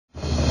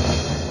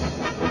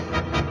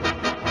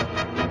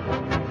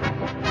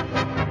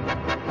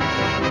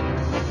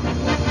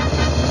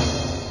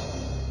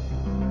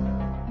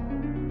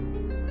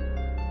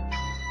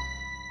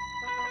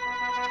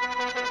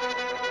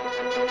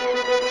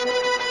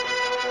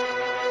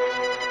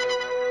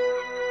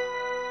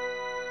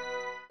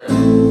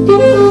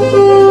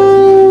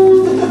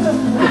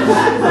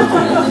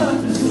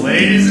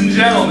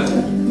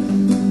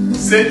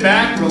sit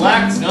back,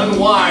 relax, and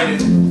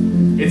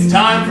unwind. It's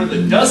time for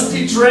the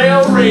Dusty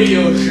Trail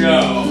Radio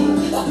Show.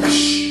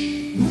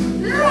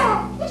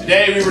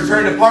 Today we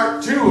return to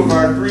part 2 of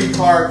our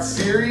 3-part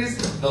series,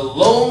 The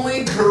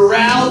Lonely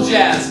Corral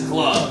Jazz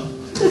Club.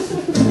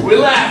 We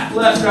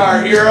left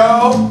our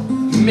hero,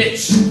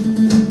 Mitch.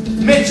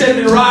 Mitch had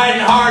been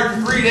riding hard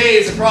for 3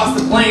 days across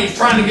the plains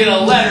trying to get a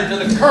letter to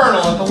the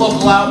colonel at the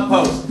local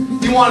outpost.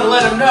 He wanted to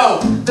let him know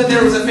that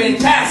there was a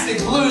fantastic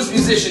blues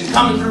musician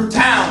coming through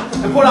town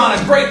to put on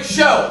a great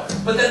show,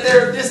 but that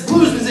this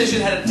blues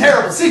musician had a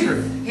terrible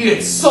secret. He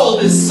had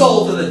sold his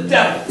soul to the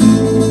devil.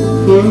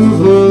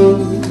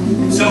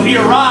 So he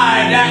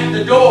arrived at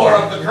the door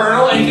of the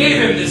colonel and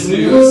gave him this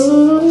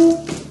news.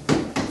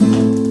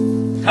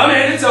 "Come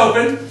in, it's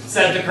open,"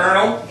 said the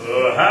colonel.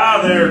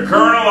 Hi there,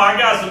 Colonel. I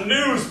got some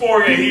news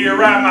for you here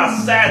right in my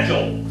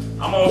satchel.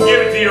 I'm going to give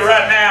it to you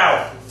right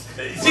now.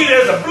 See,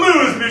 there's a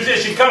blues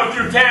musician coming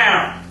through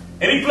town,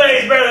 and he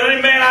plays better than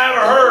any man I ever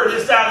heard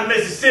this side of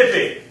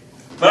Mississippi.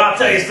 But I'll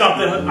tell you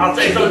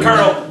something,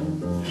 Colonel.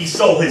 He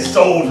sold his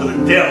soul to the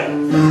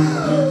devil.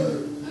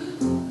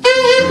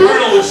 The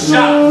colonel was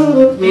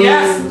shocked. He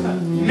asked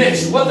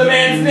Mitch what the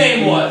man's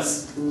name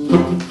was.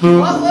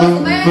 What was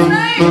the man's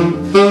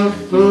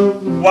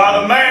name?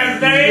 Why, the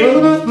man's name?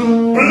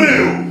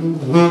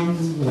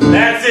 Blue.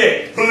 That's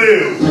it,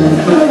 Blue.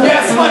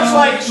 Yes, much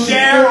like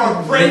Cher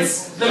or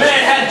Prince, the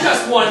man had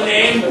just one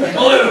name,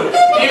 Blue.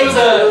 He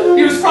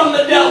was from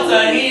the Delta,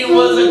 and he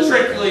was a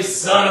tricky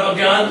son of a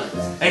gun.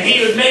 And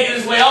he was making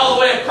his way all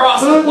the way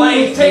across the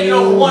plains, taking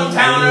over one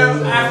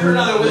town after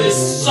another with his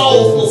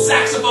soulful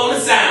saxophone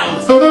and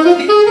sounds.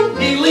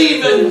 He'd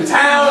leave the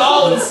town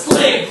all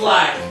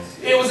enslaved-like.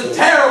 It was a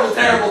terrible,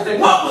 terrible thing.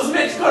 What was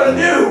Mitch going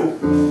to do?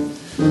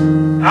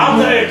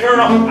 I'll tell you,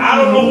 Colonel, I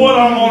don't know what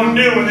I'm going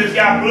to do when this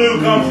guy Blue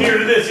comes here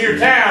to this here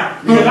town,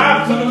 because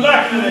I've been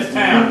elected to this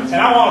town, and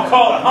I want to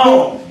call it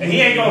home, and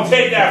he ain't going to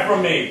take that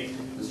from me.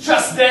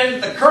 Just then,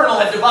 the colonel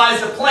had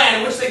devised a plan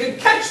in which they could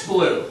catch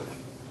Blue.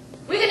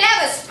 We can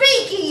have a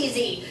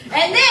speakeasy,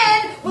 and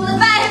then we'll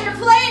invite him to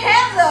play and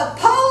have the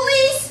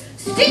police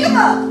stick him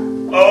up.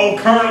 Oh,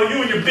 Colonel,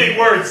 you and your big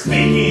words,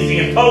 speakeasy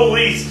and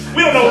police.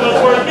 We don't know what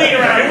those words mean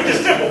around here. We're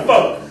just simple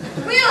folk.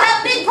 We'll have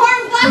a big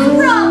party glass of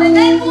rum, and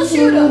then we'll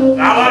shoot him.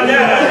 I like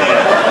that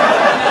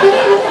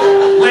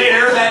idea.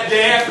 Later that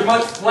day, after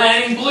much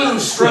planning, Blue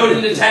strode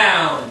into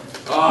town.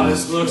 "Oh,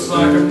 this looks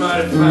like a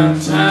mighty fine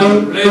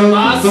time to play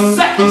my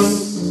sax."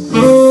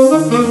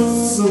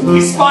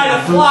 He spied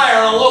a flyer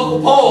on a local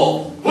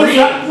pole. "What do you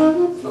got?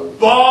 A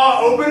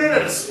bar opening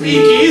at a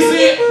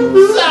speakeasy?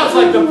 Sounds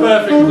like the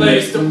perfect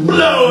place to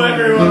blow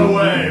everyone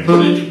away."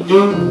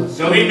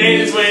 So he made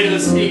his way to the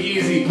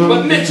speakeasy,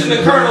 but Mitch and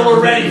the colonel were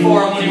ready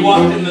for him when he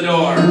walked in the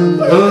door.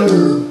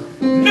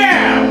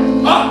 Now!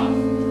 Oh,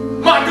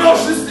 my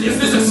gosh, is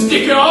this a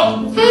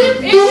stick-up?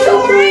 It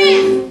sure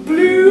is.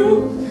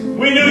 Blue?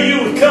 We knew you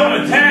was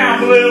coming to town,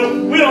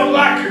 Blue. We don't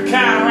like your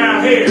kind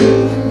around here.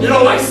 You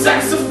don't like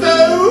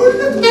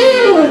saxaphone?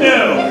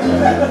 No.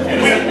 And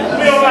we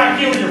don't like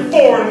you and your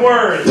foreign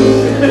words.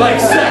 Like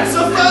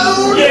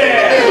saxaphone?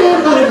 Yeah.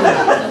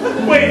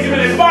 Way too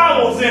many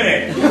vowels in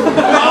it.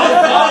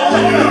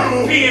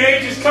 P and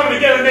H is coming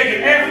together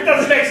making F. It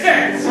doesn't make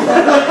sense.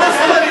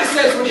 Plenty of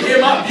sense when you hear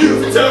my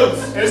beautiful tones.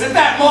 It was at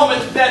that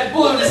moment that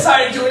Blue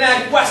decided to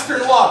enact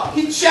Western law.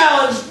 He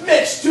challenged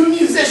Mitch to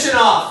musician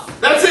off.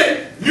 That's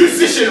it,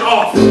 musician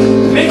off.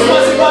 Mitch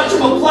wasn't much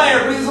of a player,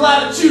 but he was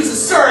allowed to choose a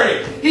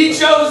surrogate. He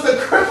chose the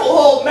crippled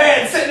old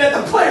man sitting at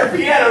the player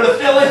piano to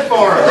fill in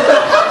for him.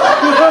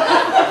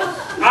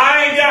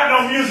 I ain't got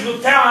no musical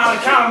talent on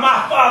account of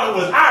my father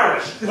was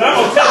Irish. But I'm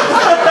going to tell you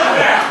something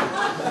now.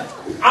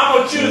 I'm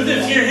going to choose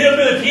this here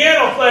hillbilly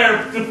piano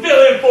player to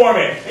fill in for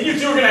me. And you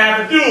two are going to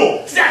have a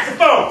duel.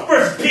 Saxophone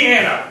versus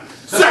piano.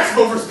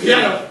 Saxophone versus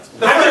piano.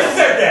 I just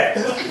said that.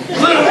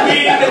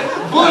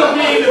 Blue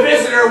being the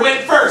visitor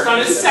went first on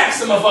his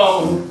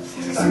saxophone.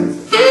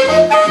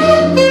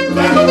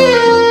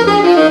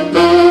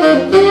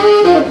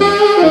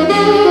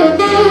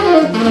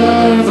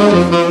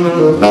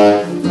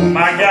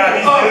 My God,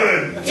 he's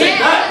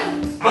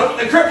good. But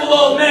the crippled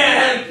old man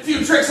had a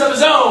few tricks of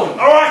his own.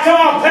 All right, come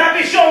on,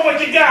 Pappy. Show him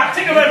what you got.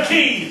 Tickle them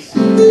keys.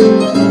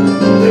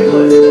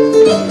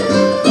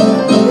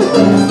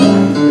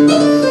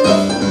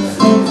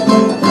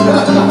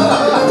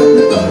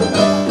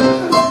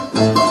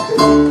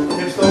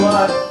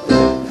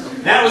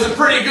 That was a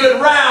pretty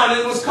good round.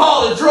 It was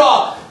called a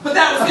draw. But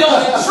that was the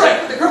only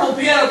trick the crippled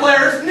piano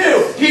players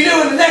knew. He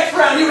knew in the next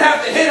round he would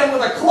have to hit him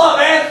with a club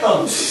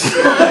anthem.